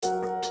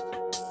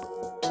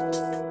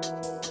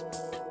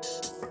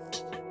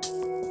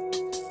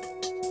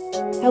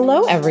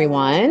Hello,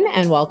 everyone,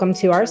 and welcome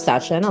to our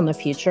session on the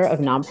future of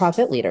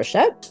nonprofit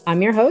leadership.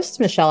 I'm your host,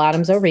 Michelle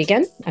Adams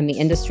O'Regan. I'm the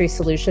Industry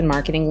Solution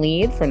Marketing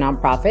Lead for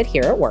Nonprofit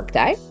here at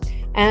Workday.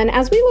 And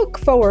as we look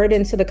forward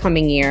into the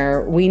coming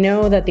year, we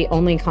know that the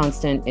only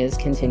constant is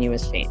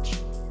continuous change.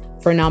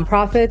 For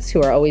nonprofits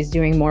who are always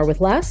doing more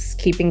with less,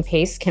 keeping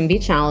pace can be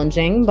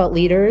challenging, but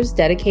leaders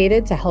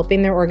dedicated to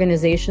helping their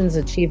organizations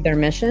achieve their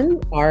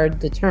mission are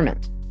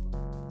determined.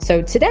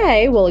 So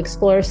today, we'll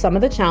explore some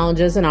of the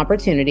challenges and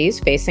opportunities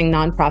facing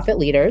nonprofit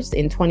leaders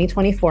in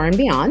 2024 and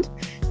beyond,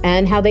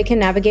 and how they can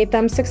navigate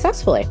them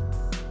successfully.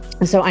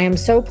 So I am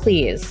so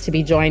pleased to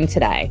be joined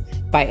today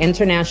by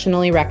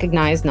internationally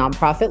recognized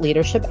nonprofit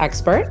leadership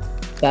expert,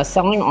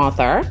 best-selling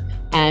author,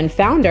 and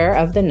founder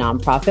of the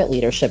Nonprofit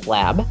Leadership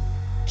Lab,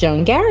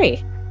 Joan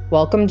Garry.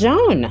 Welcome,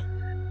 Joan.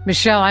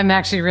 Michelle, I'm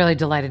actually really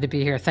delighted to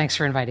be here. Thanks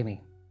for inviting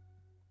me.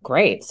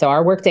 Great. So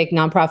our Workday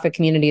nonprofit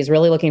community is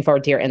really looking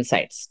forward to your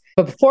insights.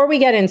 But before we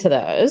get into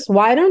those,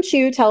 why don't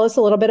you tell us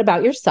a little bit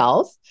about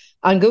yourself?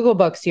 On Google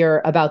Books,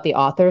 your About the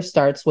Author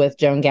starts with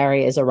Joan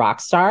Garry is a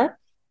rock star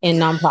in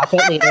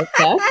nonprofit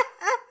leadership.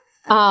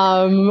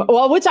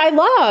 Which I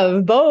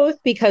love,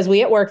 both because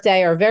we at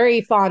Workday are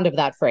very fond of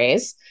that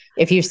phrase,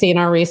 if you've seen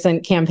our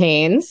recent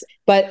campaigns,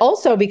 but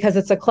also because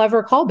it's a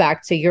clever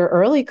callback to your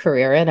early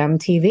career at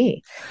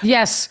MTV.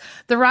 Yes,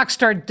 the rock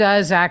star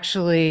does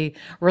actually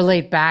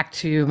relate back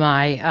to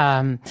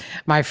my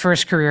my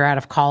first career out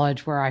of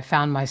college, where I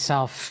found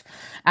myself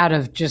out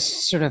of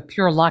just sort of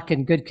pure luck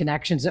and good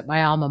connections at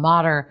my alma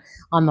mater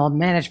on the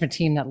management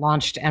team that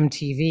launched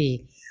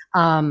MTV.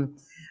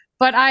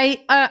 But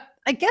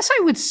I guess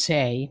I would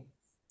say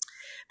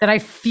that I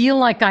feel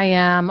like I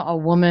am a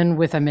woman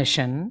with a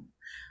mission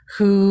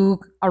who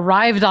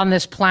arrived on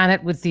this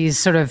planet with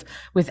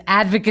with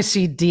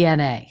advocacy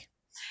DNA.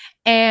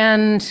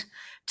 And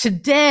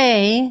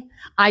today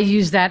I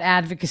use that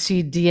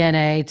advocacy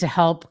DNA to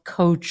help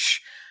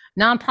coach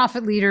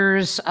nonprofit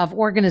leaders of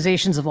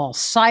organizations of all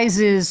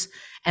sizes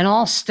and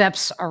all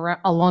steps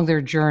along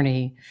their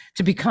journey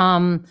to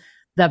become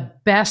the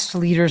best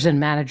leaders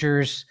and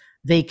managers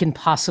they can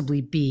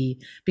possibly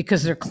be,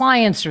 because their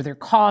clients or their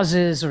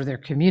causes or their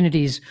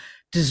communities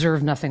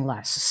deserve nothing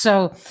less.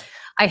 So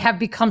I have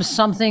become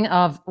something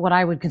of what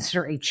I would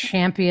consider a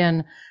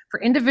champion for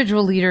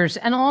individual leaders.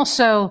 And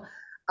also,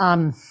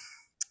 I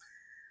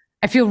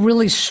feel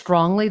really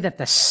strongly that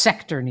the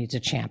sector needs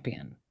a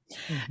champion,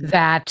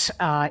 that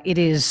it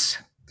is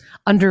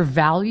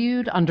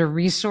undervalued,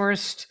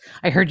 under-resourced.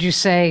 I heard you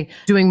say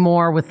doing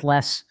more with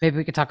less. Maybe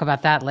we could talk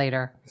about that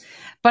later.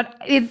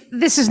 But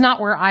this is not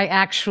where I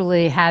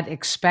actually had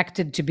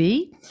expected to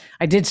be.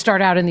 I did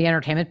start out in the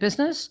entertainment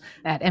business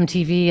at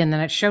MTV and then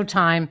at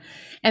Showtime.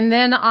 And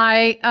then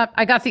I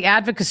got the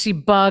advocacy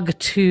bug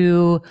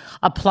to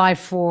apply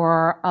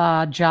for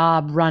a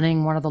job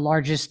running one of the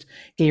largest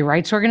gay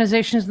rights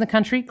organizations in the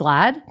country,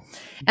 GLAAD.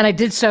 And I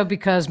did so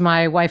because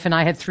my wife and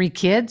I had 3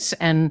 kids,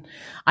 and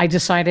I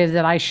decided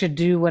that I should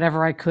do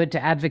whatever I could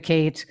to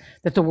advocate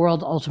that the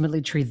world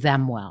ultimately treat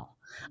them well.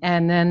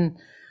 And then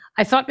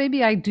I thought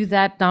maybe I'd do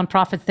that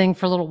nonprofit thing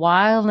for a little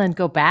while and then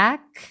go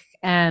back.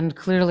 And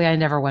clearly I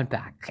never went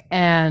back,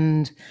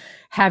 and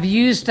have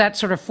used that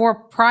sort of for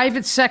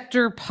private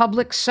sector,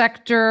 public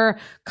sector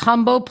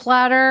combo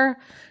platter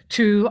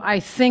to, I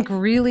think,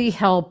 really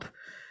help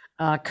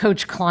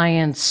coach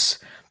clients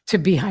to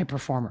be high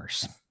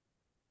performers.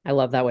 I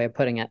love that way of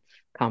putting it,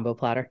 combo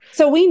platter.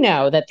 So we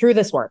know that through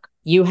this work,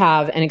 you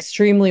have an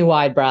extremely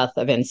wide breadth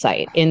of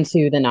insight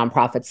into the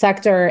nonprofit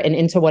sector and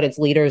into what its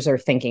leaders are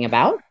thinking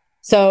about.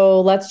 So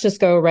let's just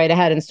go right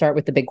ahead and start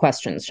with the big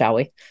questions, shall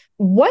we?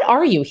 What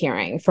are you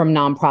hearing from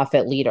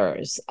nonprofit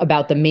leaders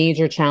about the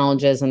major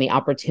challenges and the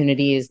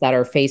opportunities that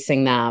are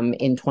facing them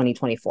in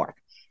 2024?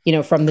 You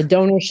know, from the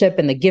donorship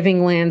and the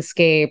giving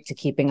landscape to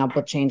keeping up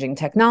with changing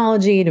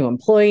technology to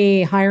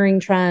employee hiring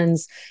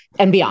trends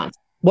and beyond.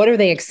 What are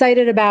they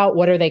excited about?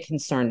 What are they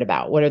concerned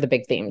about? What are the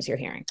big themes you're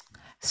hearing?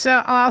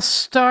 So I'll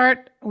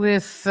start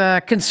with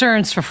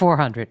concerns for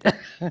 400.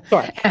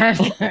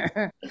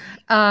 Sure.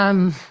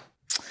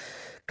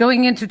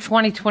 Going into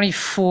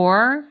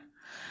 2024,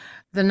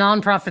 the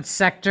nonprofit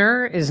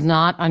sector is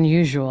not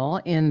unusual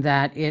in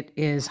that it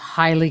is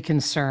highly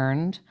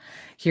concerned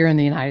here in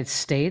the United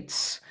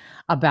States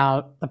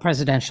about the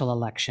presidential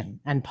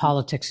election and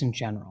politics in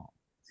general,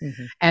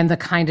 and the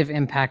kind of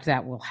impact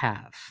that will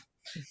have.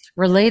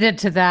 Related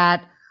to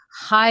that,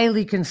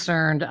 highly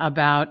concerned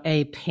about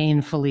a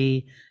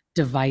painfully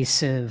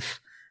divisive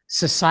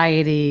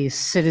society,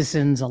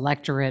 citizens,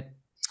 electorate.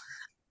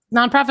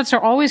 Nonprofits are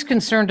always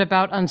concerned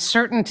about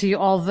uncertainty,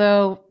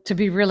 although, to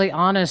be really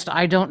honest,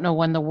 I don't know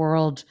when the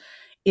world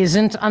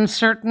isn't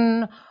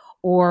uncertain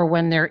or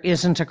when there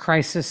isn't a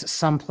crisis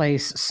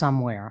someplace,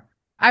 somewhere.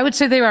 I would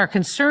say they are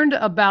concerned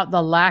about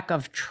the lack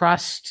of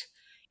trust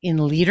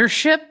in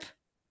leadership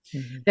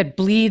that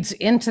bleeds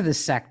into the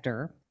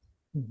sector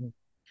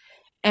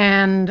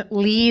and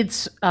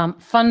leads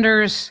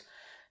funders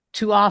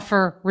to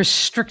offer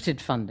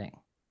restricted funding,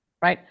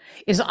 right?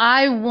 Is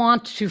I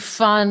want to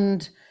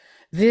fund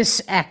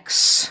this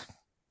X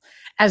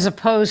as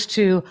opposed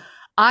to,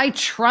 I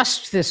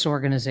trust this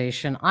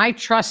organization, I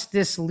trust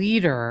this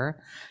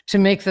leader to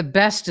make the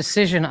best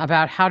decision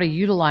about how to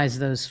utilize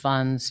those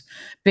funds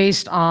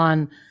based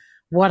on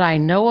what I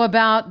know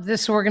about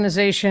this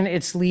organization,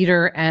 its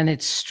leader, and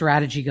its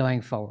strategy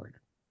going forward.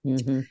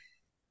 Mm-hmm.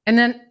 And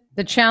then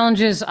the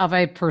challenges of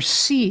a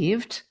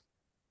perceived,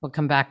 we'll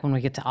come back when we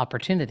get to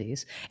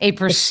opportunities, a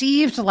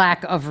perceived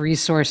lack of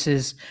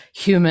resources,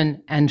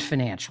 human and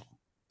financial.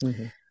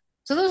 Mm-hmm.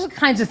 So those are the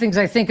kinds of things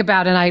I think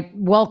about, and I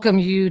welcome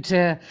you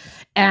to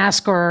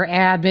ask or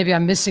add, maybe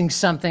I'm missing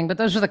something, but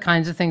those are the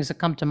kinds of things that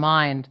come to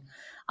mind.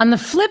 On the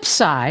flip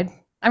side,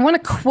 I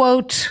want to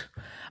quote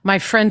my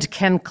friend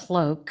Ken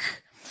Cloak,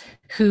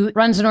 who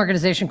runs an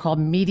organization called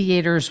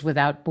Mediators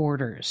Without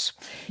Borders.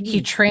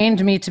 He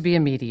trained me to be a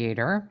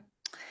mediator,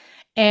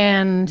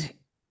 and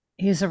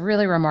he's a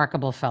really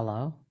remarkable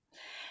fellow.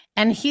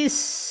 And he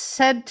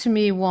said to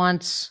me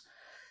once,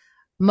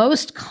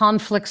 most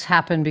conflicts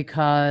happen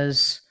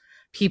because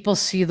people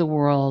see the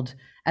world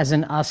as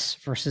an us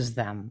versus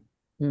them.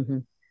 Mm-hmm.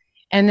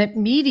 And that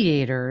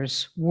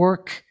mediators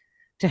work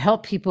to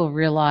help people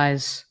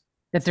realize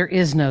that there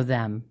is no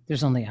them,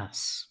 there's only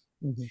us.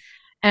 Mm-hmm.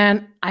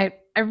 And I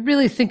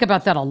really think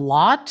about that a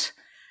lot.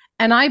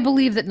 And I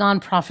believe that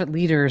nonprofit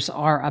leaders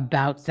are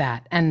about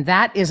that. And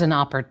that is an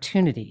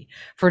opportunity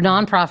for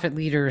nonprofit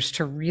leaders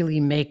to really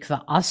make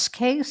the us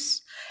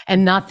case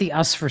and not the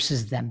us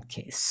versus them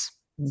case.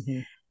 Mm-hmm.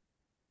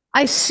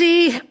 I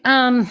see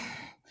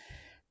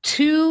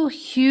two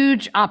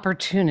huge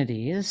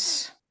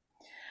opportunities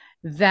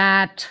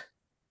that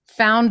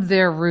found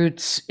their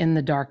roots in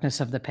the darkness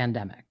of the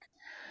pandemic.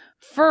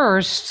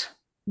 First,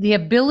 the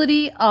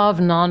ability of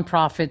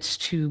nonprofits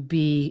to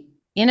be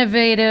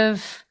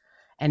innovative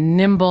and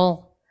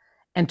nimble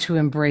and to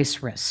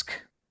embrace risk.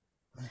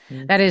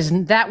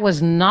 Mm-hmm. That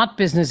was not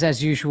business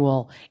as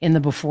usual in the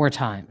before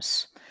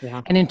times.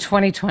 Yeah. And in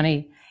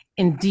 2020,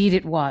 indeed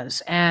it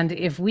was. And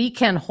if we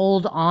can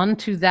hold on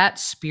to that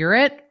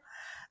spirit,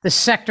 the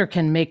sector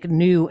can make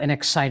new and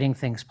exciting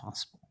things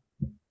possible.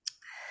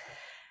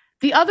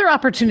 The other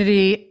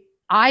opportunity,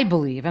 I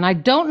believe, and I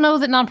don't know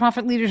that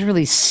nonprofit leaders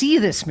really see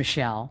this,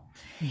 Michelle,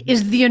 mm-hmm.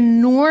 is the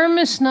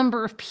enormous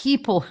number of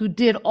people who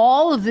did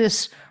all of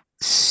this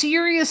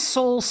serious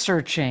soul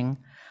searching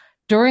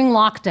during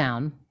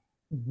lockdown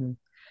mm-hmm.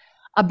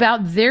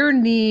 about their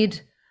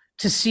need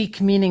to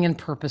seek meaning and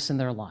purpose in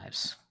their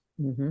lives.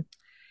 Mm-hmm.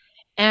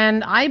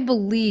 And I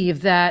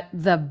believe that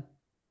the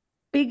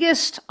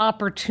biggest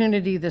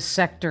opportunity the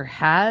sector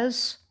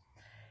has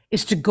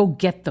is to go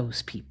get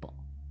those people,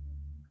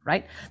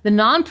 right? The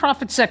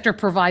nonprofit sector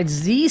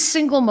provides the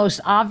single most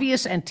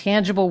obvious and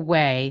tangible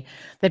way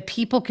that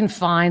people can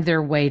find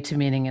their way to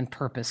meaning and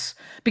purpose,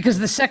 because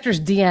the sector's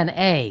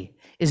DNA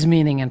is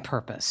meaning and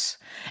purpose.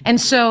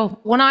 And so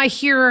when I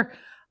hear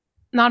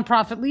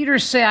nonprofit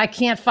leaders say, I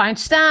can't find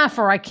staff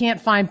or I can't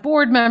find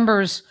board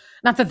members,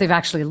 not that they've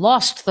actually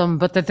lost them,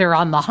 but that they're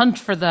on the hunt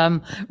for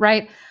them,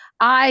 right?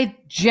 I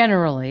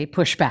generally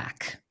push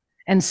back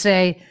and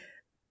say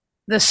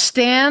the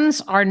stands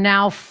are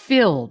now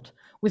filled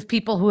with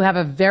people who have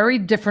a very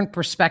different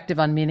perspective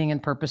on meaning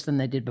and purpose than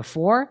they did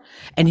before.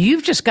 And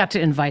you've just got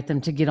to invite them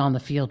to get on the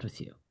field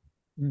with you.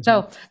 Mm-hmm.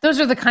 So those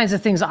are the kinds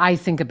of things I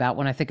think about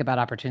when I think about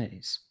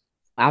opportunities.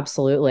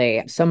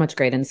 Absolutely. So much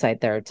great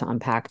insight there to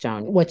unpack,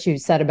 Joan. What you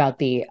said about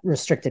the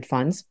restricted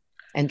funds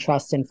and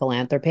trust in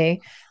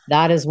philanthropy,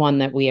 that is one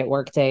that we at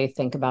Workday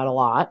think about a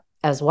lot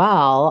as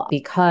well,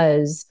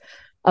 because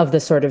of the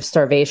sort of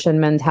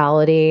starvation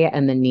mentality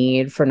and the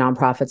need for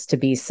nonprofits to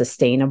be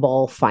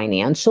sustainable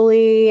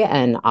financially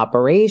and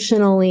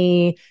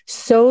operationally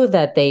so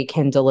that they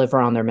can deliver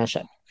on their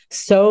mission,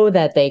 so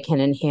that they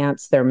can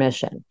enhance their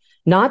mission.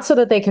 Not so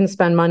that they can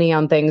spend money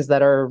on things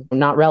that are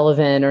not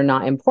relevant or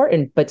not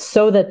important, but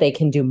so that they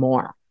can do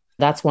more.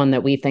 That's one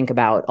that we think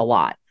about a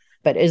lot.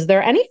 But is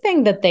there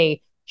anything that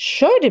they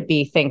should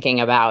be thinking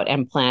about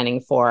and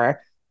planning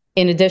for,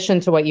 in addition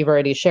to what you've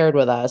already shared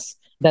with us,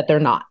 that they're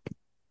not?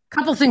 A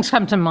couple things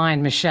come to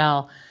mind,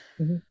 Michelle.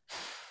 Mm-hmm.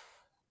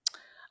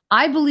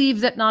 I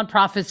believe that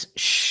nonprofits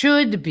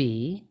should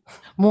be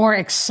more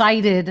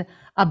excited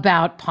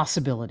about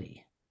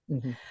possibility.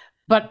 Mm-hmm.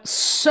 But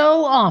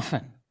so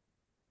often,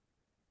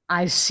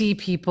 I see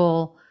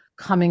people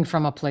coming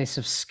from a place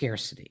of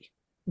scarcity,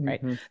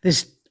 right?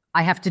 Mm-hmm.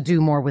 I have to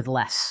do more with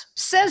less.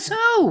 Says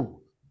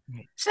who?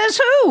 Says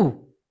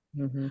who?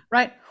 Mm-hmm.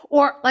 Right?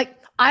 Or like,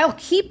 I'll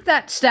keep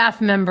that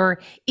staff member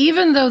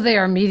even though they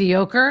are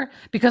mediocre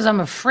because I'm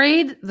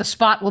afraid the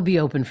spot will be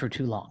open for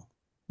too long.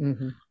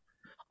 Mm-hmm.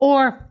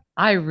 Or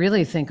I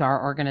really think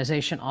our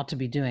organization ought to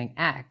be doing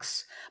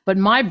X, but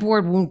my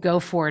board won't go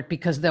for it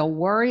because they'll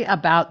worry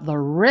about the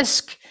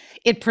risk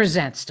it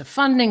presents to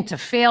funding, to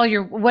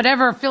failure,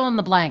 whatever, fill in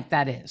the blank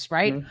that is,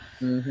 right?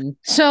 Mm-hmm.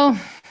 So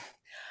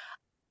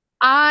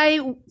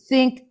I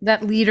think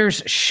that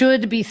leaders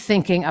should be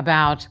thinking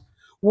about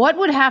what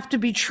would have to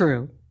be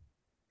true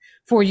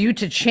for you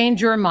to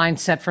change your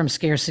mindset from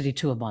scarcity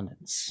to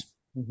abundance.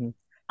 Mm-hmm.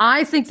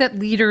 I think that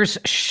leaders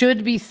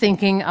should be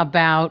thinking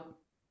about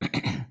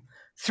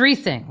three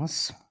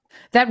things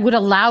that would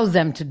allow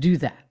them to do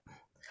that.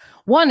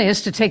 One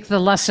is to take the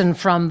lesson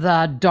from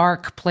the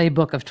dark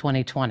playbook of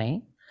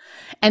 2020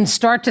 and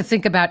start to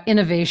think about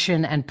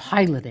innovation and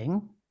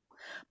piloting.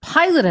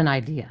 Pilot an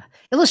idea,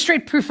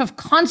 illustrate proof of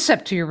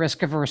concept to your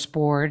risk-averse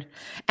board,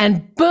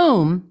 and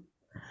boom,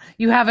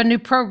 you have a new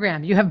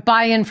program. You have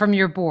buy-in from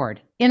your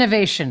board.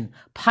 Innovation,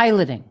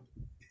 piloting.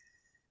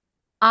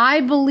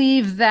 I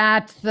believe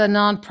that the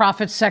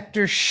nonprofit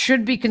sector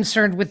should be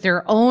concerned with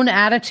their own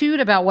attitude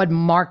about what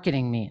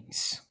marketing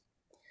means.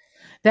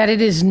 That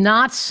it is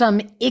not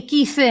some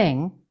icky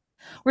thing.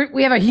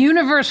 We have a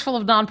universe full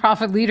of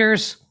nonprofit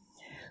leaders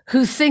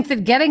who think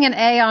that getting an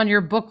A on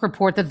your book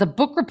report, that the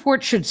book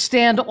report should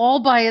stand all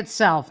by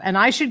itself, and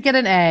I should get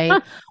an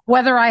A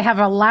whether I have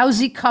a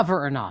lousy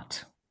cover or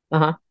not.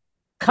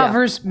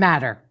 Covers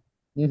matter.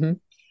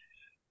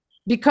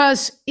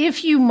 Because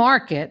if you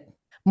market,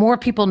 more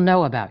people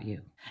know about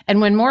you.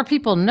 And when more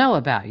people know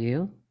about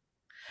you,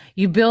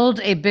 you build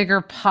a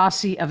bigger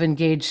posse of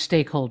engaged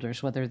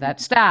stakeholders, whether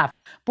that's staff,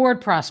 board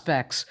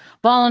prospects,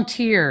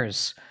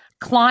 volunteers,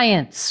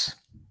 clients.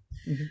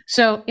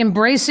 So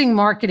embracing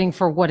marketing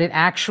for what it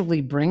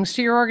actually brings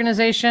to your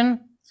organization,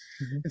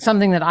 it's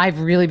something that I've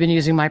really been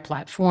using my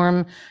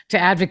platform to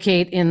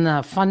advocate in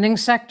the funding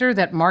sector,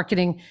 that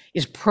marketing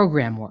is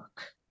program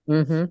work.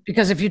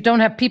 Because if you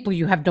don't have people,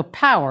 you have no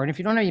power. And if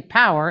you don't have any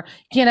power,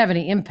 you can't have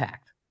any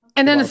impact.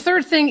 And then the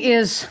third thing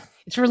is,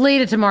 it's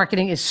related to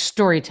marketing, is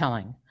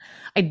storytelling.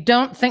 I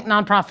don't think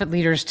nonprofit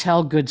leaders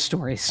tell good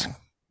stories.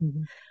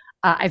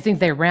 I think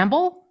they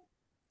ramble.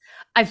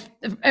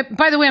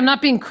 By the way, I'm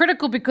not being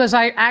critical, because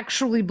I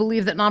actually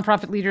believe that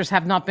nonprofit leaders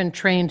have not been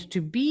trained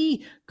to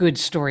be good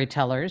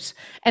storytellers.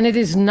 And it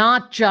is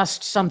not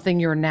just something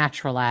you're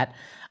natural at,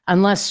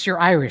 unless you're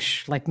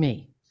Irish like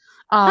me.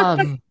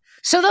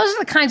 So those are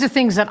the kinds of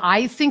things that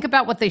I think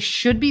about what they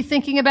should be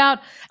thinking about.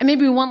 And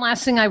maybe one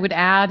last thing I would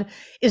add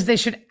is they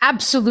should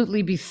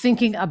absolutely be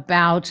thinking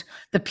about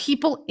the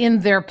people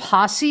in their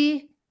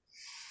posse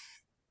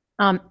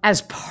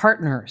as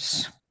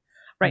partners,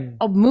 right?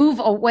 I'll move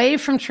away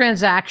from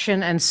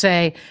transaction and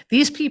say,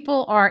 these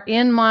people are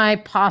in my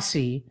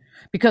posse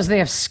because they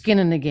have skin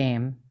in the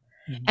game.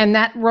 And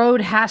that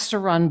road has to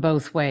run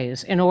both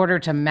ways in order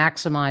to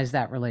maximize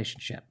that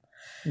relationship.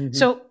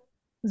 So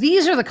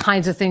these are the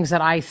kinds of things that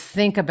I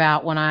think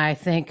about when I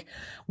think,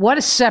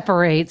 what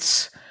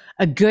separates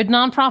a good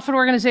nonprofit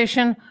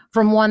organization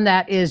from one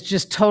that is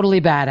just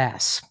totally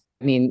badass?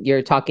 I mean,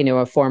 you're talking to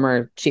a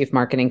former chief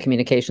marketing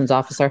communications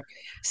officer.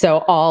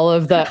 So all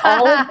of that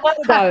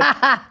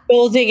about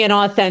building an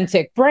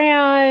authentic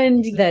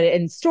brand,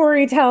 and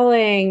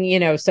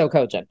storytelling, so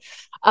cogent.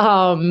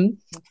 So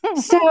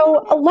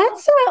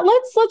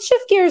let's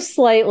shift gears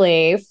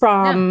slightly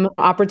from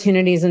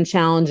opportunities and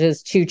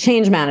challenges to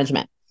change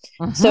management.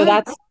 So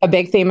that's a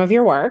big theme of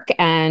your work.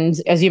 And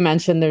as you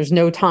mentioned, there's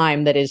no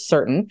time that is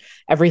certain.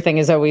 Everything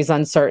is always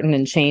uncertain,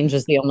 and change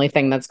is the only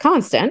thing that's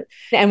constant.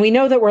 And we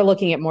know that we're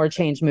looking at more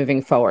change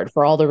moving forward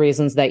for all the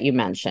reasons that you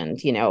mentioned,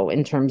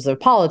 in terms of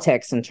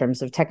politics, in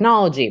terms of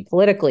technology,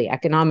 politically,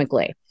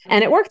 economically.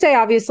 And at Workday,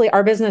 obviously,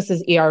 our business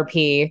is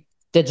ERP,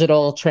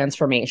 digital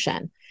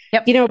transformation.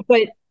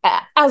 But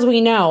as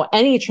we know,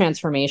 any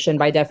transformation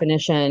by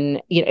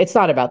definition, it's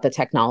not about the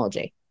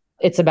technology.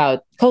 It's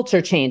about culture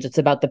change. It's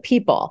about the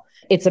people.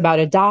 It's about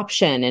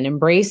adoption and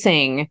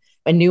embracing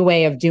a new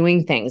way of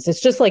doing things.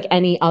 It's just like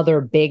any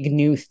other big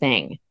new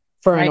thing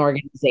for an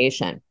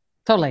organization.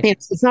 Totally.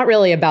 It's not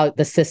really about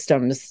the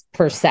systems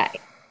per se.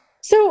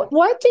 So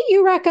what do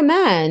you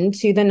recommend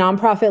to the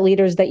nonprofit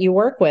leaders that you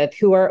work with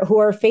who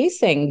are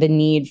facing the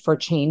need for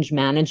change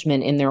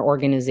management in their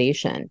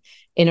organization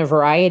in a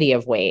variety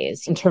of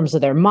ways, in terms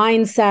of their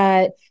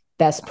mindset,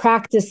 best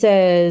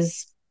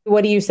practices?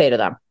 What do you say to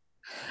them?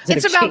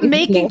 It's about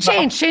making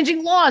change,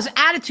 changing laws,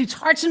 attitudes,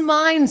 hearts and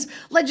minds,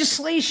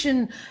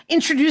 legislation,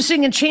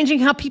 introducing and changing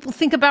how people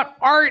think about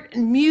art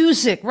and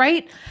music,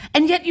 right?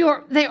 And yet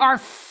they are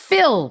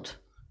filled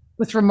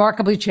with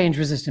remarkably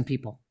change-resistant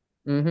people.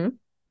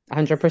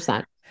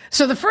 100%.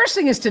 So the first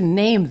thing is to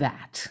name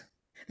that.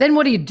 Then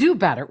what do you do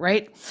about it,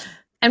 right?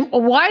 And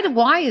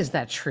why is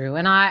that true?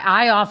 And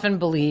I often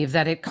believe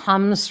that it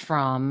comes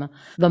from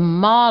the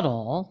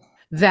model,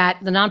 that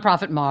the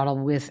nonprofit model,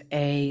 with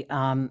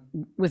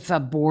a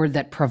board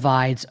that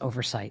provides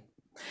oversight,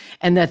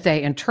 and that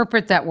they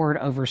interpret that word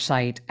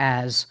oversight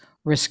as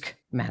risk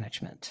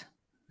management.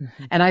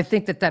 And I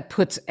think that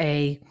puts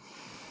a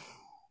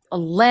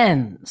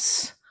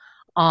lens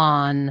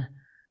on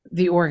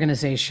the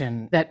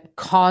organization that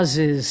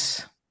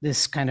causes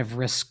this kind of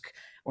risk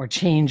or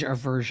change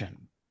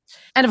aversion.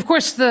 And of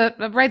course,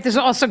 this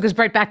also goes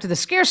right back to the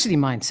scarcity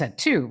mindset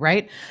too,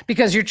 right?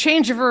 Because you're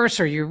change averse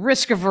or you're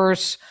risk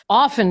averse,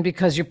 often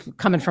because you're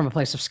coming from a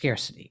place of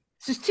scarcity.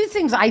 So there's two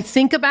things I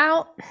think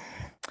about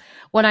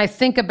when I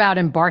think about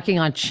embarking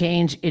on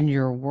change in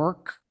your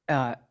work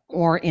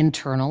or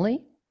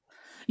internally.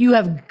 You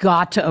have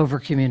got to over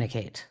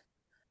communicate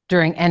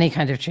during any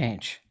kind of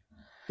change.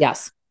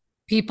 Yes.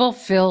 People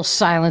fill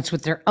silence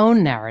with their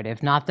own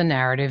narrative, not the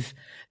narrative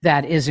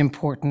that is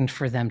important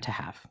for them to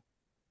have.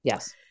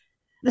 Yes.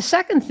 The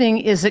second thing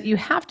is that you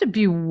have to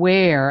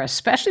beware,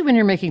 especially when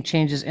you're making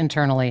changes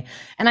internally.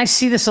 And I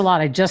see this a lot.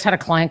 I just had a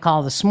client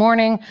call this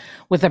morning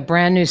with a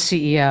brand new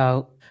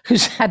CEO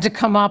who's had to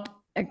come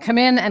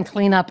in and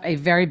clean up a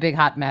very big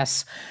hot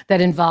mess that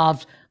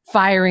involved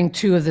firing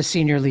 2 of the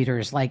senior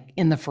leaders, like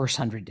in the first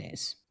 100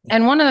 days.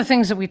 And one of the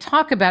things that we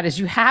talk about is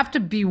you have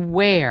to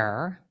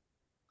beware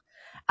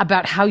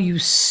about how you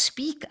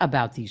speak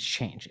about these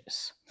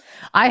changes.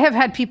 I have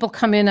had people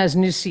come in as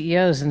new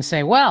CEOs and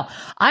say, well,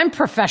 I'm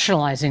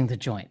professionalizing the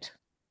joint.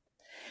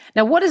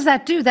 Now, what does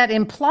that do? That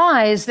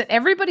implies that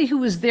everybody who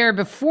was there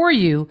before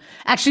you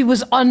actually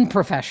was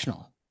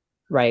unprofessional.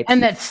 Right.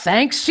 And that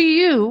thanks to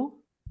you,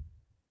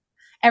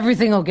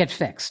 everything will get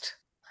fixed.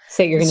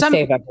 So you're going to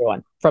save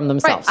everyone from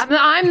themselves. Right.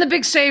 I'm the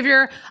big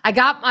savior. I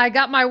got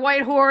my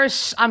white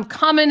horse. I'm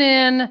coming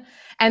in.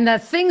 And the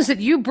things that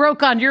you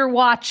broke on your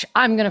watch,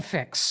 I'm going to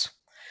fix.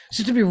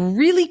 So to be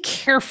really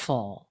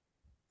careful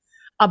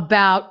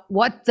about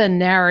what the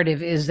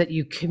narrative is that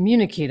you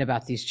communicate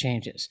about these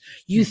changes.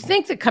 You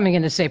think that coming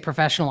in to say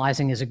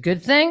professionalizing is a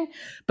good thing,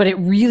 but it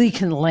really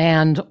can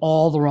land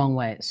all the wrong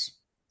ways.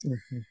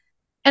 Mm-hmm.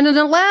 And then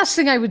the last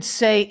thing I would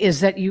say is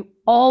that you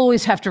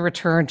always have to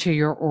return to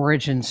your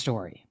origin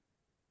story.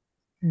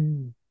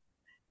 Mm.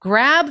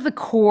 Grab the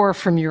core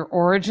from your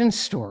origin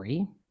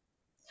story.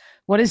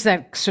 What is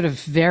that sort of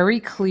very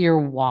clear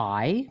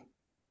why?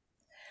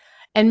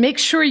 And make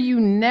sure you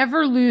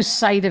never lose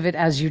sight of it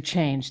as you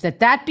change,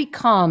 that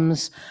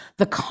becomes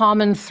the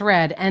common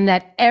thread and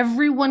that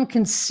everyone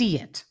can see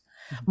it,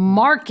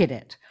 market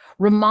it,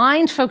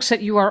 remind folks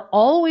that you are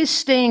always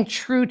staying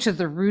true to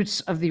the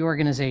roots of the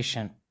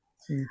organization.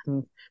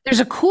 Mm-hmm.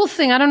 There's a cool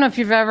thing. I don't know if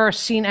you've ever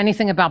seen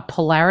anything about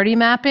polarity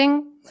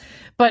mapping,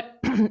 but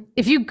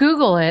if you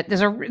Google it,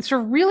 it's a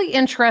really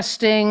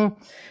interesting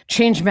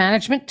change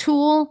management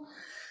tool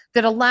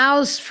that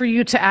allows for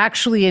you to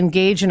actually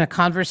engage in a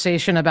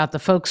conversation about the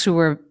folks who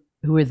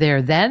were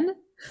there then,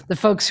 the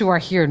folks who are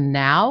here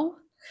now,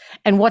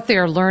 and what they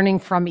are learning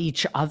from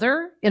each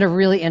other in a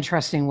really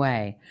interesting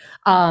way.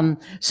 But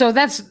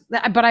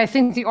I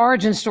think the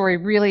origin story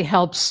really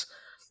helps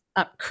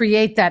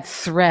create that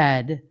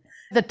thread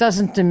that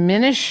doesn't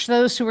diminish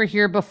those who were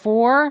here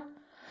before,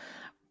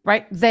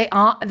 right?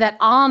 That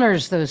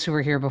honors those who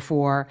were here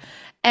before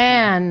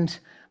and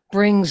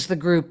brings the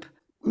group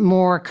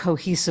more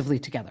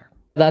cohesively together.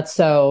 That's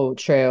so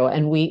true.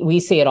 And we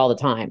see it all the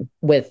time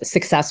with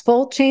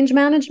successful change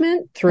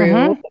management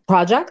through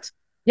project.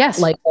 Yes.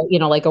 Like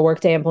a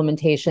Workday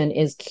implementation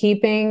is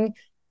keeping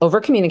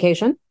over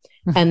communication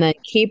and then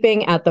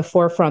keeping at the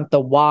forefront the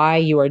why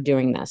you are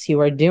doing this.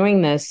 You are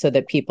doing this so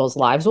that people's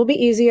lives will be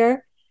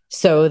easier,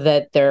 so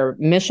that their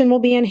mission will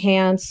be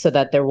enhanced, so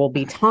that there will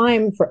be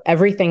time for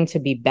everything to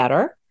be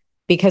better,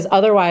 because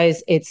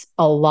otherwise it's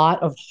a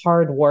lot of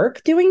hard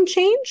work doing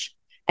change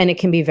and it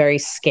can be very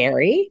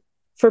scary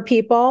for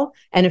people.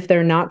 And if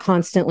they're not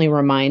constantly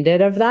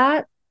reminded of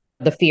that,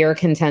 the fear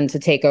can tend to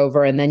take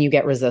over and then you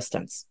get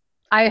resistance.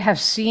 I have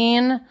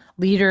seen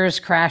leaders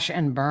crash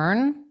and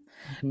burn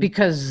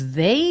because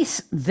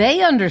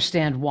they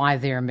understand why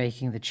they are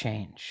making the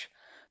change,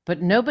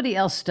 but nobody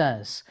else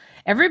does.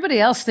 Everybody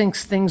else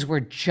thinks things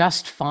were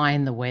just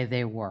fine the way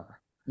they were.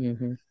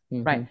 Mm-hmm.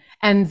 Mm-hmm. Right.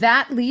 And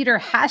that leader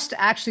has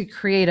to actually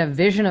create a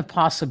vision of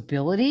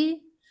possibility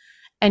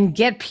and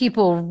get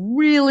people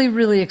really,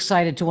 really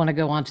excited to want to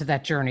go onto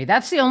that journey.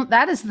 That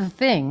is the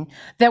thing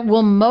that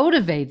will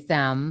motivate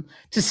them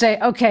to say,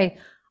 okay,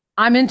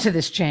 I'm into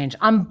this change.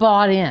 I'm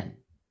bought in,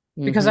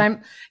 because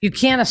you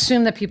can't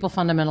assume that people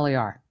fundamentally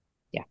are.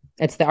 Yeah.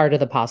 It's the art of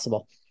the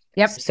possible.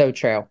 Yep. So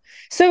true.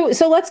 So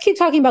let's keep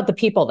talking about the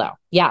people though.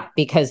 Yeah.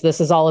 Because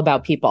this is all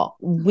about people.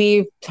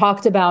 We've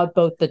talked about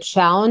both the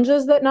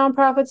challenges that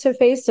nonprofits have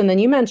faced. And then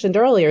you mentioned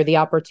earlier the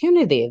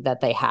opportunity that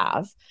they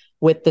have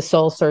with the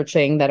soul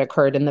searching that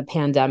occurred in the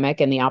pandemic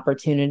and the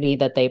opportunity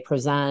that they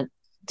present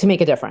to make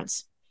a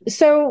difference.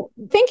 So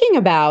thinking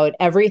about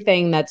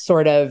everything that's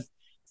sort of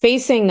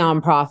facing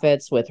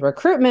nonprofits with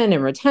recruitment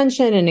and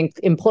retention and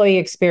employee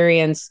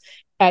experience,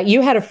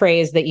 you had a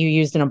phrase that you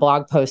used in a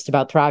blog post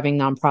about thriving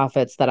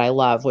nonprofits that I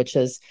love, which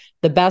is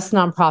the best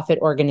nonprofit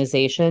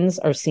organizations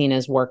are seen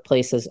as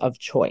workplaces of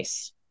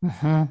choice.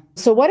 Mm-hmm.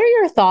 So what are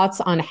your thoughts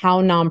on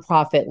how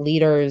nonprofit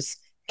leaders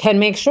can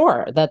make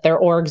sure that their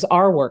orgs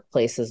are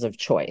workplaces of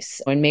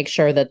choice and make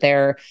sure that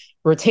they're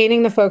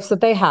retaining the folks that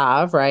they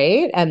have,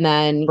 right? And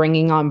then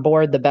bringing on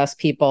board the best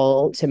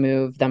people to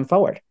move them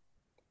forward?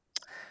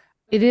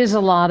 It is a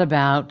lot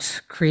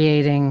about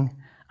creating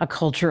a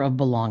culture of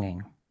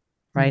belonging,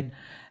 right?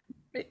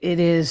 Mm-hmm. It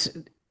is,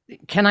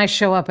 can I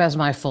show up as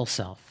my full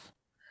self?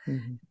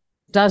 Mm-hmm.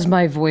 Does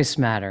my voice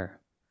matter?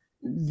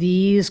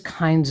 These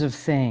kinds of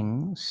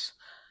things,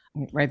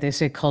 right? They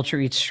say culture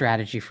eats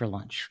strategy for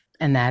lunch.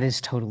 And that is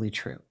totally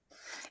true.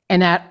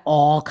 And that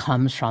all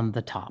comes from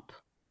the top.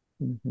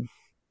 Mm-hmm.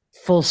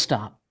 Full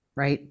stop,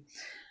 right?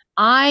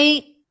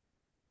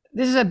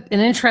 This is an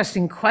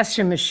interesting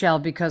question, Michelle,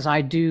 because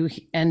I do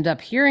end up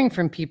hearing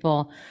from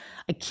people,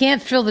 I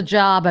can't fill the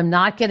job. I'm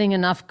not getting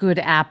enough good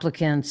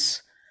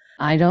applicants.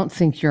 I don't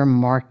think you're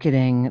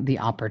marketing the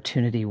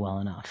opportunity well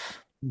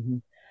enough. Mm-hmm.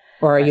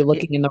 Or are you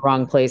looking in the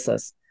wrong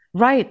places?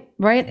 Right.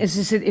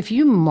 If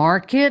you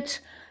market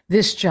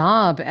this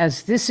job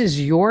as this is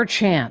your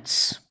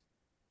chance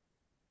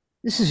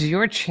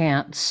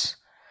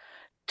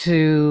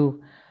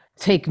to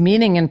take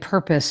meaning and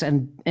purpose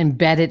and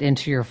embed it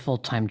into your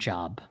full-time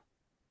job.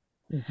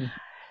 Mm-hmm.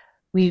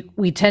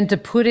 We tend to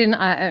put in,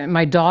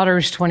 my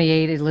daughter's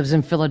 28, lives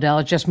in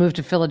Philadelphia, just moved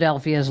to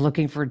Philadelphia, is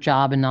looking for a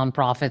job in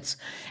nonprofits.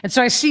 And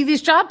so I see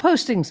these job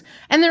postings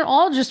and they're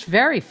all just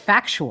very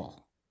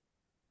factual.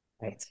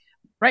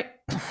 Right.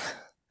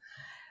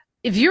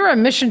 If you're a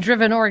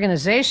mission-driven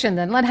organization,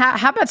 then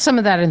how about some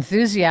of that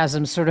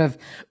enthusiasm sort of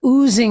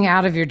oozing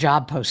out of your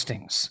job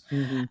postings?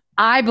 Mm-hmm.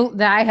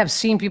 I have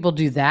seen people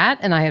do that,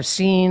 and I have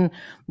seen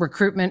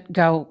recruitment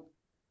go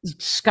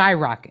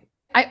skyrocket.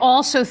 I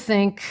also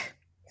think,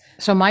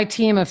 so my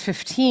team of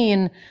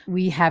 15,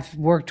 we have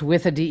worked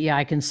with a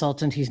DEI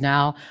consultant. He's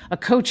now a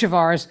coach of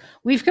ours.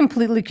 We've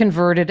completely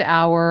converted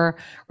our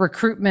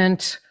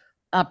recruitment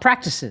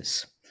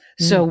practices.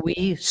 Mm-hmm. So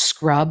we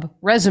scrub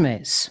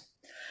resumes.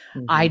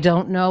 Mm-hmm. I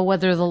don't know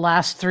whether the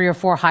last 3 or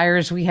 4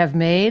 hires we have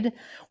made,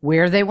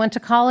 where they went to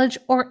college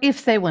or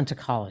if they went to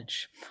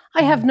college.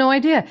 I have no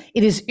idea.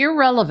 It is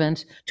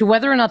irrelevant to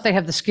whether or not they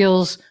have the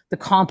skills, the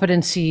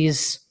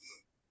competencies,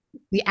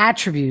 the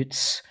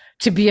attributes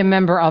to be a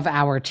member of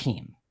our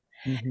team.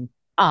 Mm-hmm.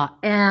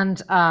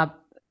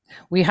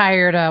 We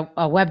hired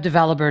a web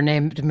developer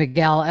named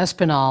Miguel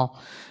Espinal,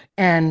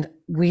 and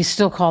we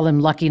still call him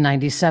Lucky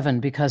 97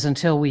 because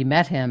until we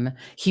met him,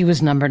 he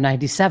was number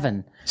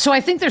 97. So I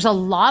think there's a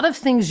lot of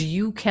things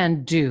you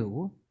can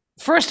do,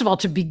 first of all,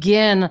 to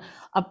begin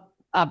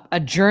a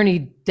journey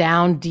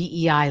down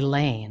DEI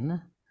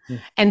lane,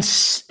 and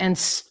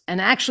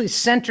actually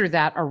center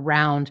that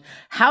around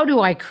how do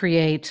I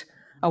create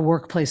a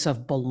workplace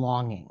of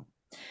belonging.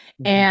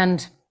 Mm-hmm.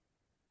 And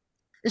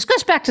this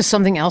goes back to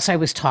something else I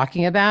was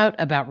talking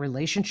about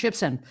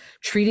relationships and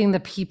treating the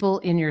people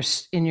in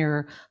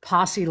your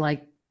posse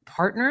like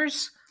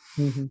partners.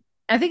 Mm-hmm.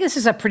 I think this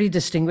is a pretty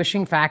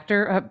distinguishing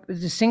factor, a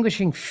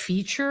distinguishing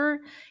feature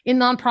in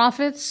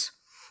nonprofits.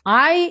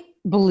 I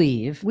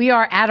believe we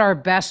are at our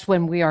best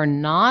when we are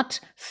not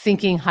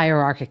thinking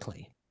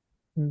hierarchically.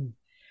 Mm.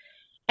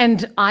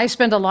 And I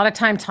spend a lot of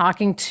time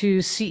talking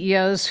to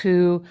CEOs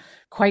who,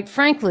 quite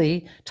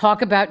frankly,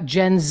 talk about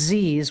Gen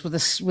Zs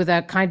with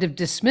a kind of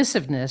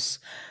dismissiveness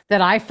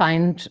that I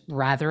find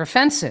rather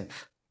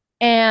offensive.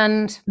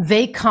 And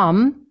they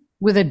come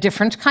with a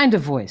different kind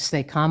of voice.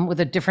 They come with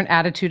a different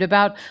attitude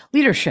about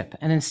leadership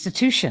and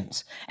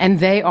institutions. And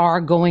they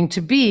are going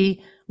to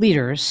be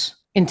leaders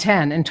in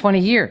 10 and 20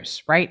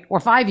 years, right? Or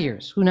 5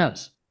 years, who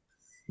knows?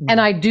 Mm-hmm.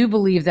 And I do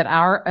believe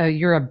that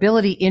your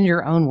ability in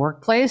your own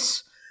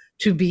workplace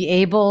to be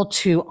able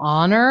to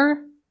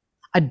honor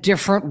a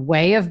different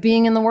way of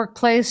being in the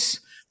workplace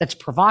that's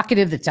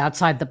provocative, that's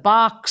outside the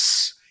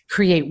box,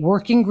 create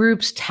working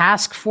groups,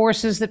 task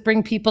forces that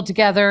bring people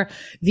together.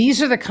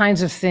 These are the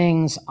kinds of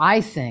things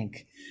I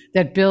think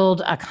that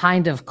build a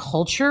kind of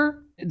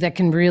culture that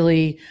can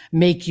really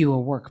make you a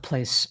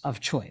workplace of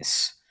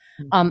choice.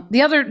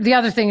 The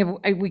other thing,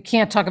 we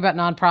can't talk about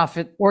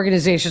nonprofit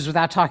organizations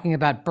without talking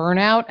about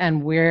burnout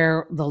and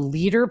where the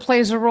leader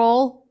plays a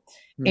role.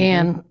 Mm-hmm.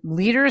 And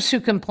leaders who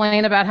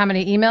complain about how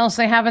many emails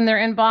they have in their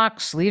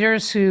inbox,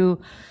 leaders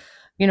who,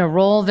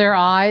 roll their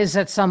eyes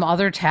at some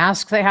other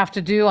task they have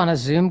to do on a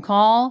Zoom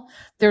call,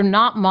 they're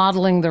not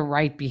modeling the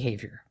right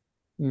behavior.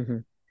 Mm-hmm.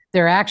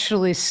 They're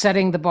actually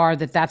setting the bar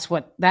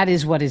that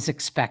is what is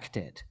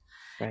expected.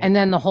 Right. And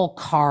then the whole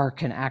car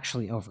can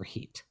actually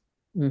overheat.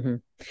 Mm-hmm.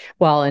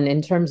 Well, and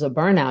in terms of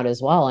burnout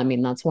as well, I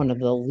mean, that's one of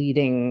the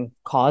leading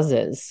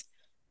causes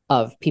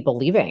of people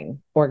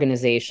leaving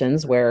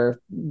organizations where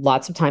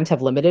lots of times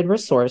have limited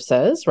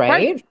resources,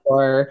 right?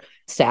 For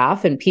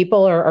staff, and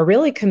people are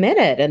really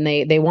committed and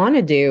they want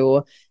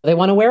to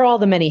wear all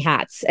the many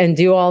hats and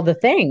do all the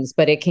things,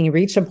 but it can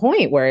reach a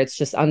point where it's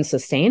just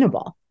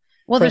unsustainable.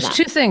 Well, there's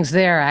two things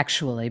there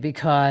actually,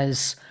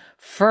 because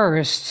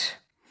first,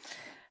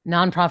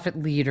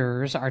 nonprofit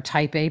leaders are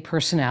type A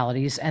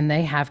personalities and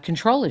they have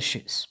control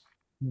issues.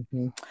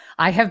 Mm-hmm.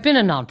 I have been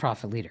a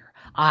nonprofit leader.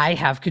 I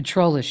have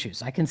control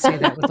issues. I can say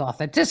that with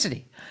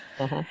authenticity.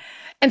 Uh-huh.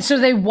 And so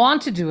they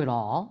want to do it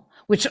all,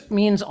 which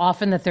means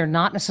often that they're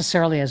not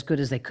necessarily as good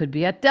as they could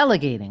be at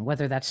delegating,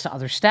 whether that's to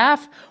other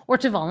staff or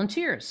to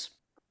volunteers,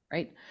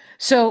 right?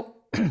 So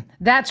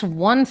that's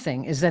one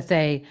thing, is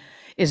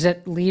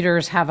that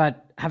leaders have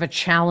a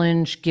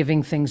challenge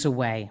giving things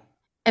away.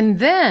 And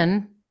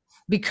then,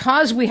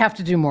 because we have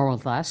to do more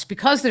with less,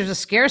 because there's a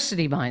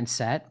scarcity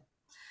mindset,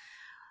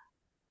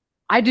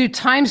 I do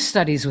time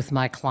studies with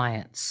my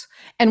clients.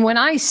 And when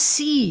I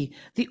see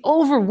the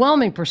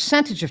overwhelming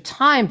percentage of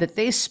time that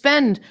they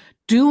spend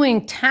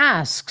doing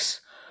tasks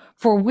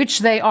for which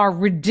they are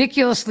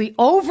ridiculously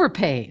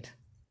overpaid,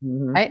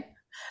 mm-hmm. right?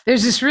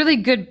 There's this really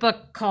good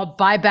book called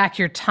Buy Back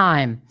Your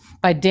Time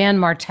by Dan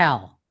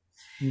Martell.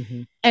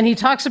 Mm-hmm. And he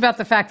talks about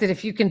the fact that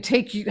if you can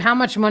take how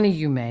much money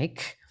you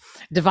make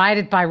divide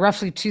it by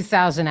roughly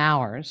 2,000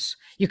 hours,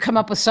 you come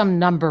up with some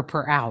number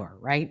per hour,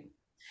 right?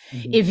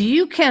 Mm-hmm.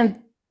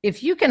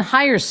 If you can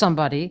hire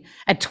somebody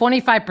at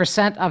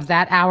 25% of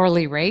that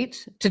hourly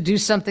rate to do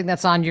something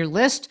that's on your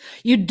list,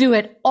 you do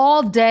it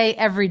all day,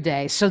 every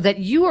day, so that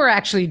you are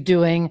actually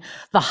doing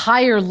the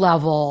higher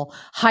level,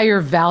 higher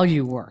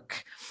value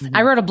work. Mm-hmm.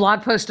 I wrote a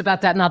blog post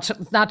about that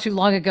not too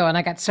long ago, and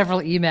I got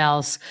several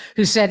emails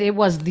who said it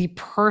was the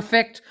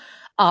perfect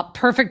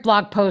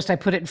blog post. I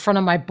put it in front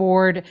of my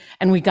board,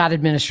 and we got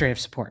administrative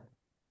support.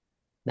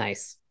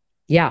 Nice.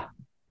 Yeah.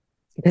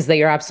 Because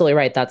you're absolutely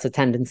right. That's a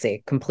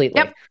tendency completely.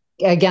 Yep.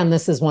 Again,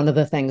 this is one of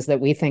the things that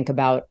we think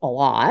about a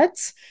lot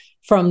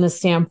from the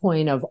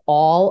standpoint of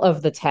all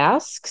of the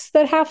tasks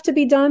that have to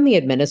be done, the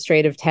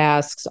administrative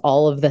tasks,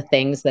 all of the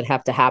things that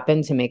have to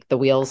happen to make the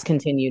wheels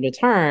continue to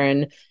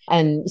turn.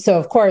 And so,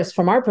 of course,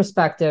 from our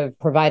perspective,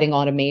 providing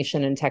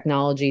automation and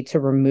technology to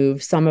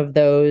remove some of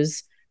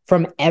those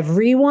from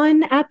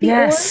everyone at the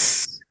org,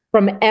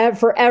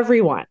 for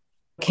everyone,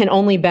 can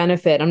only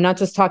benefit. I'm not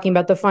just talking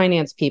about the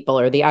finance people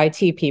or the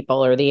IT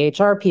people or the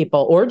HR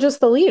people or just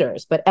the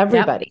leaders, but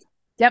everybody.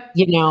 Yep.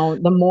 You know,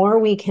 the more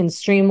we can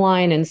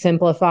streamline and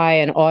simplify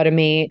and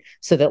automate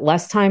so that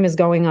less time is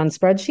going on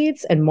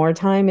spreadsheets and more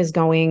time is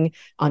going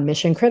on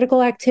mission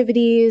critical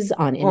activities,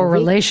 on or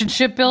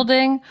relationship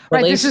building.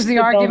 Right. This is the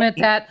argument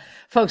that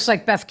folks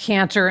like Beth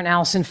Kanter and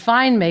Allison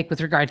Fine make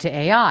with regard to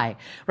AI.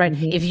 Right.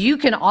 Mm-hmm. If you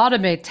can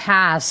automate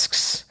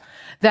tasks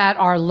that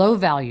are low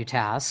value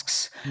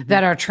tasks, mm-hmm.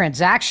 that are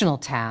transactional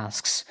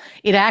tasks,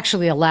 it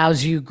actually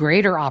allows you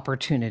greater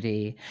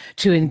opportunity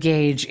to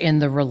engage in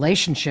the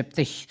relationship,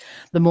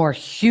 the more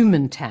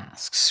human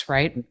tasks,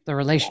 right? The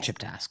relationship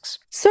tasks.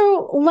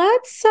 So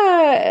let's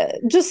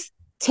just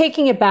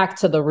taking it back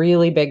to the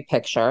really big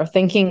picture,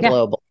 thinking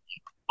global.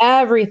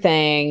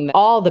 Everything,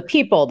 all the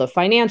people, the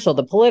financial,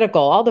 the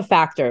political, all the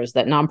factors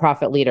that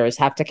nonprofit leaders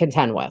have to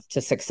contend with to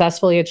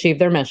successfully achieve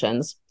their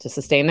missions, to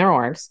sustain their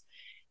orgs.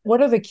 What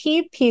are the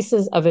key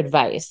pieces of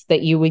advice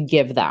that you would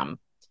give them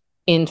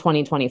in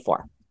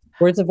 2024?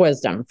 Words of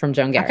wisdom from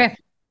Joan Garrett. Okay.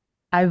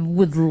 I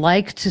would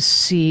like to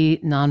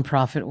see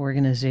nonprofit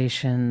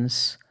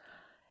organizations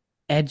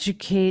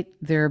educate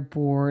their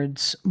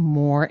boards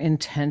more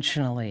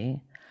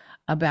intentionally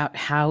about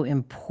how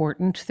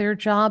important their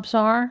jobs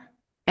are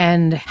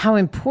and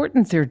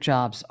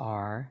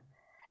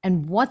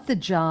what the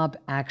job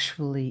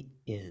actually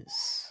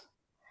is.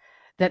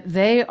 That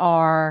they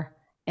are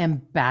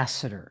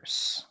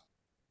ambassadors,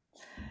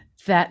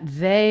 that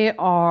they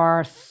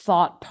are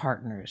thought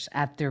partners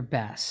at their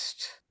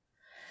best,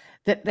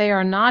 that they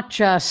are not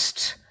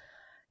just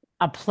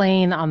a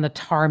plane on the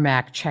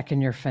tarmac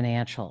checking your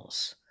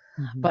financials,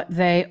 mm-hmm. but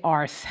they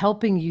are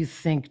helping you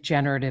think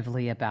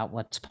generatively about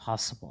what's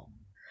possible.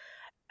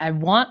 I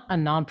want a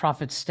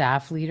nonprofit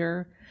staff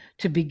leader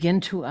to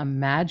begin to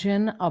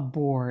imagine a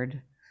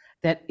board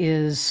that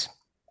is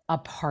a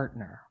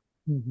partner.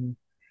 Mm-hmm.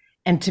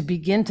 And to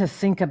begin to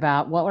think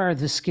about what are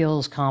the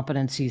skills,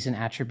 competencies, and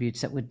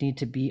attributes that would need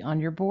to be on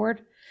your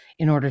board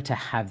in order to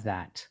have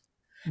that.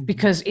 Mm-hmm.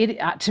 Because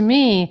to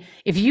me,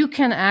 if you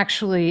can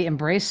actually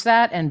embrace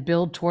that and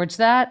build towards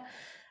that,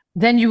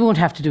 then you won't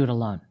have to do it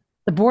alone.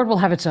 The board will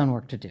have its own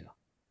work to do.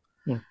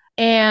 Yeah.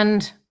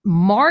 And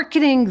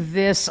marketing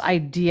this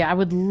idea, I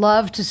would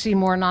love to see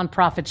more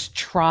nonprofits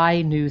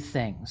try new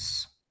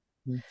things.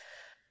 Mm-hmm.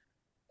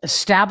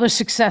 Establish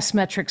success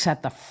metrics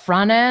at the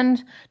front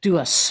end, do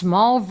a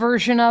small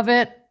version of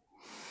it,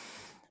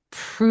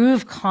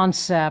 prove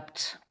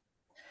concept,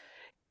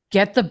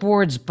 get the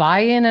board's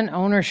buy-in and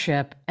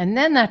ownership, and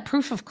then that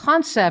proof of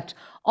concept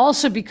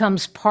also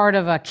becomes part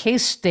of a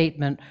case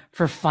statement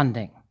for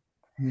funding.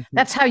 Mm-hmm.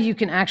 That's how you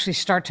can actually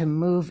start to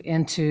move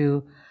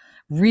into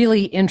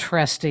really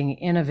interesting,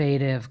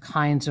 innovative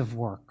kinds of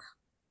work.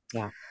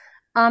 Yeah.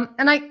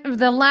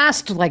 The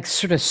last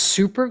sort of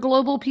super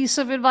global piece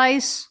of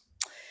advice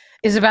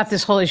is about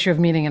this whole issue of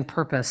meaning and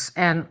purpose.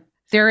 And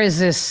there is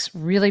this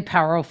really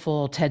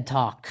powerful TED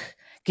Talk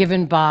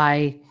given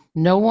by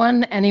no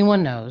one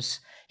anyone knows.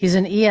 He's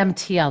an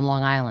EMT on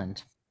Long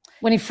Island.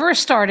 When he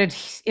first started,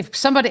 if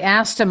somebody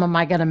asked him, am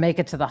I going to make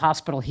it to the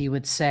hospital? He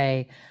would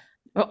say,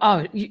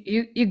 oh,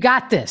 you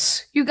got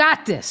this. You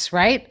got this,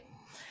 right?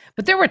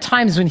 But there were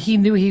times when he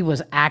knew he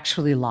was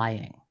actually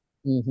lying.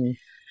 Mm-hmm.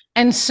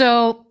 And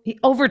so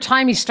over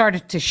time, he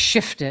started to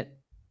shift it.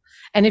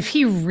 And if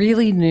he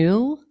really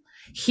knew,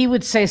 he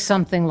would say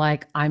something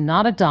like, I'm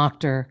not a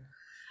doctor,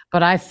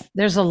 but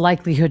there's a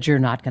likelihood you're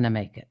not going to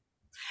make it.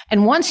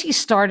 And once he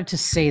started to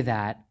say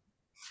that,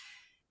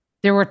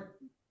 there were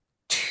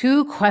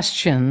two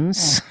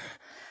questions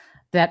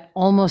that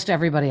almost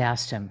everybody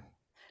asked him.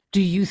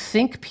 Do you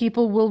think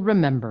people will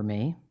remember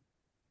me?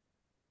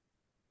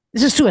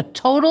 This is to a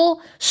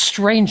total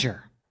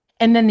stranger.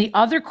 And then the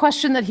other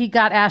question that he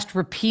got asked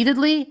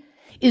repeatedly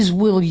is,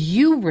 will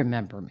you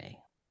remember me?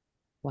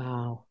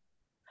 Wow.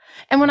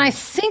 And when I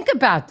think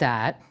about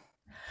that,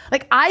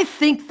 I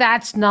think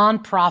that's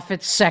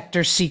nonprofit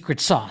sector secret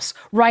sauce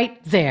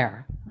right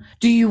there.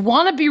 Do you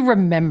want to be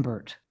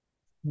remembered?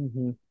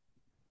 Mm-hmm.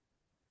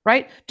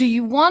 right? Do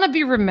you want to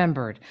be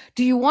remembered?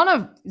 Do you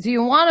want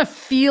to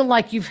feel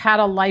like you've had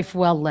a life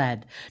well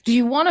led? Do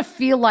you want to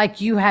feel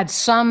like you had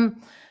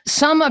some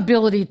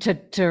ability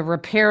to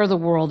repair the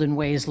world in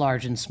ways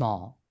large and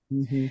small?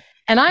 Mm-hmm.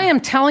 And I am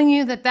telling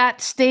you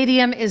that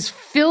stadium is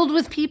filled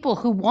with people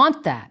who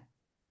want that.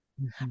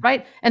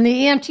 Right. And the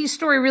EMT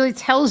story really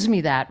tells me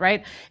that,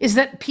 right, is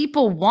that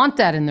people want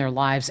that in their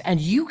lives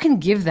and you can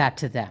give that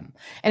to them.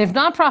 And if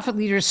nonprofit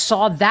leaders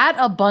saw that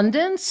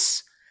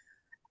abundance,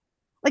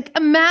 like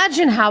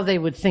imagine how they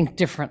would think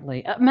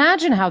differently.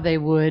 Imagine how they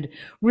would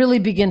really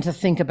begin to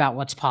think about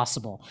what's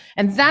possible.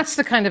 And that's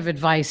the kind of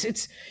advice.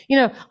 It's,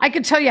 I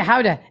could tell you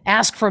how to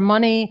ask for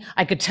money.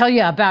 I could tell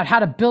you about how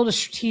to build a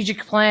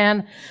strategic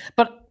plan,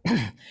 but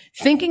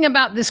thinking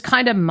about this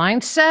kind of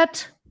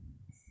mindset,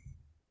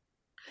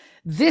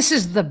 this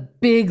is the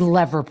big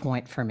lever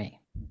point for me.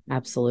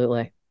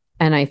 Absolutely.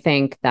 And I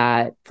think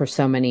that for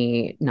so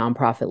many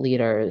nonprofit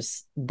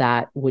leaders,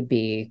 that would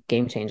be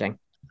game changing,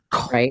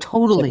 right?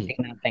 Totally.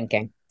 Shifting that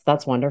thinking.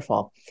 That's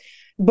wonderful.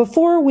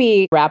 Before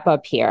we wrap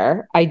up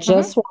here, I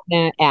just want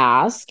to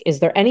ask, is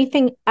there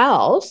anything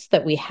else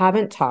that we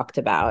haven't talked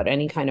about?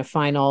 Any kind of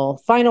final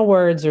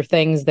words or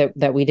things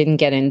that we didn't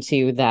get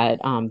into that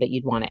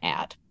you'd want to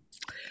add?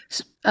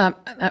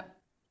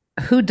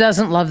 Who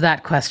doesn't love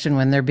that question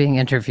when they're being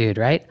interviewed,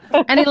 right?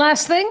 Any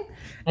last thing?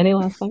 Any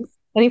last things?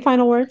 Any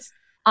final words?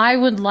 I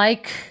would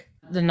like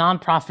the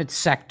nonprofit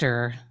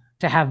sector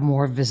to have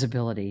more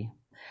visibility.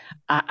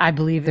 I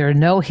believe there are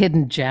no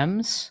hidden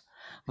gems.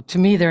 Well, to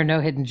me, there are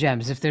no hidden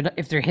gems. If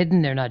they're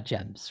hidden, they're not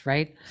gems,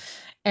 right?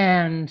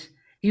 And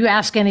you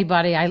ask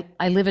anybody, I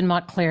live in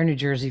Montclair, New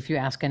Jersey. If you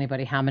ask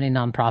anybody how many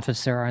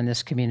nonprofits there are in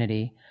this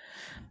community,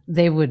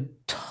 they would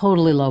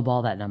totally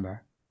lowball that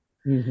number.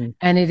 Mm-hmm.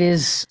 And it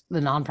is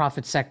the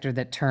nonprofit sector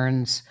that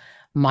turns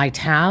my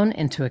town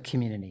into a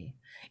community.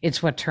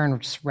 It's what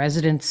turns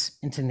residents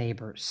into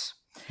neighbors.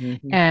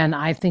 Mm-hmm. And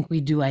I think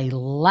we do a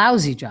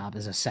lousy job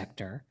as a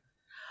sector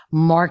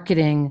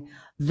marketing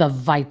the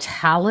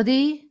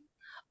vitality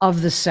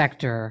of the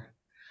sector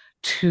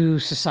to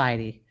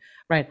society,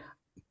 right?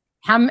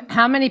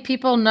 How many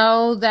people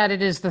know that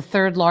it is the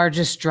third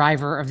largest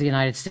driver of the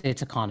United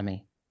States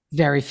economy?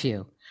 Very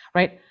few,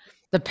 right?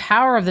 The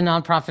power of the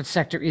nonprofit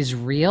sector is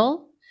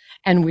real,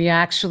 and we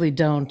actually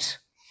don't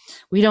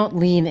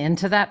lean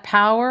into that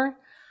power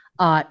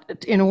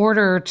in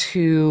order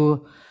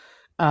to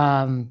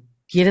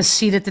get a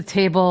seat at the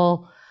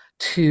table,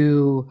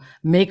 to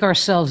make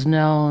ourselves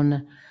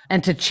known,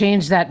 and to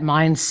change that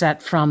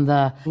mindset from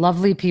the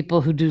lovely people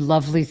who do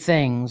lovely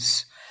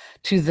things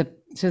to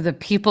the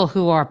people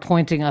who are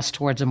pointing us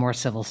towards a more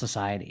civil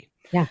society.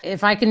 Yeah.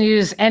 If I can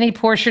use any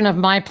portion of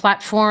my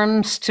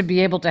platforms to be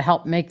able to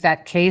help make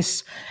that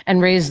case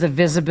and raise the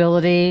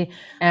visibility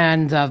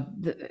so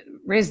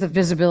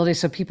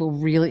people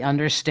really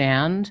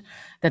understand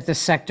that the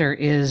sector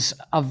is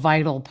a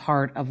vital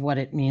part of what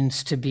it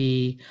means to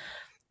be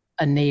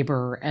a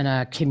neighbor and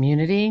a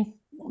community,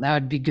 that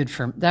would be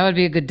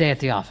a good day at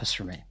the office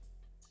for me.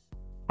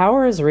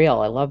 Power is real.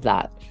 I love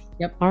that.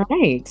 Yep. All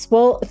right.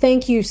 Well,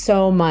 thank you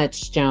so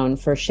much, Joan,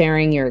 for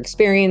sharing your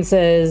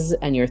experiences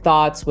and your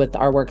thoughts with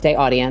our Workday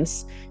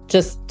audience.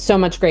 Just so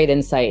much great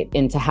insight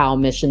into how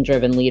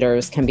mission-driven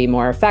leaders can be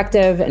more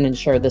effective and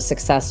ensure the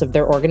success of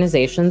their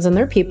organizations and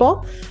their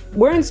people.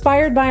 We're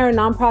inspired by our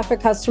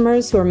nonprofit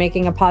customers who are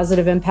making a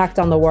positive impact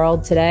on the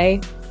world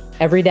today,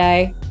 every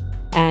day.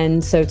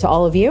 And so to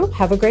all of you,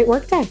 have a great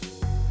workday.